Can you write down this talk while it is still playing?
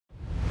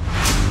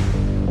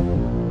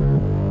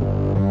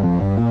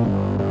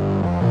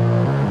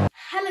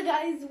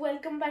guys,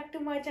 welcome back to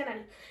my channel.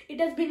 It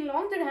has been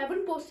long that I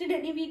haven't posted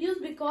any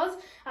videos because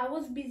I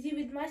was busy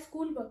with my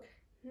schoolwork.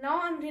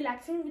 Now I'm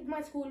relaxing with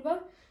my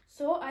schoolwork,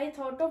 so I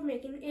thought of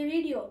making a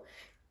video.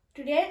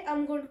 Today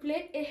I'm going to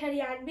play a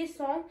Haryanvi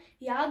song,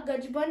 Ya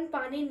Gajban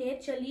Pani ne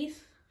Chali,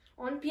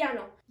 on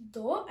piano.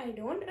 Though I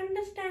don't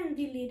understand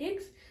the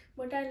lyrics,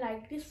 but I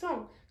like this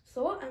song,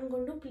 so I'm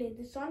going to play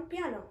this on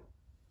piano.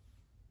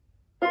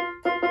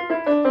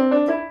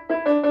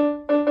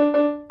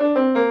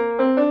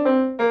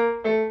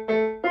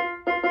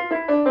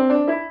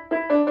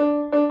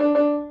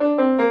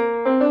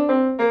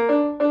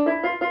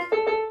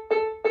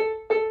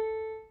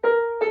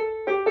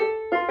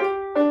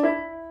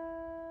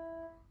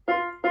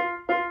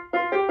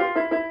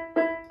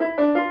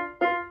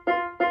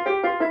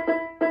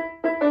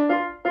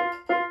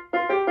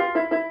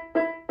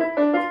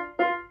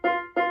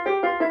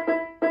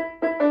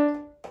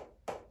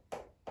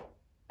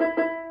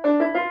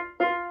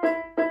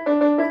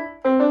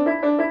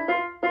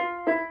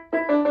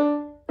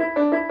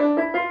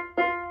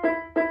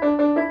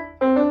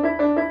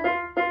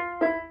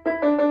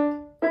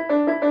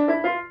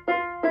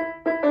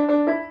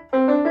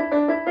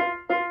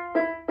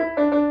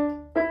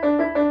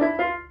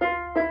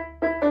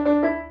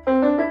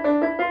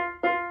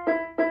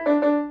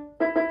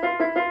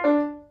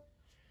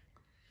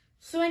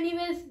 So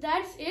anyways,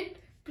 that's it.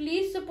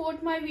 Please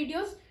support my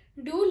videos.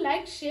 Do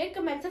like, share,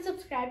 comment and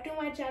subscribe to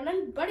my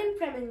channel, But in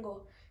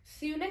Flamingo.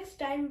 See you next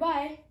time.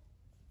 Bye.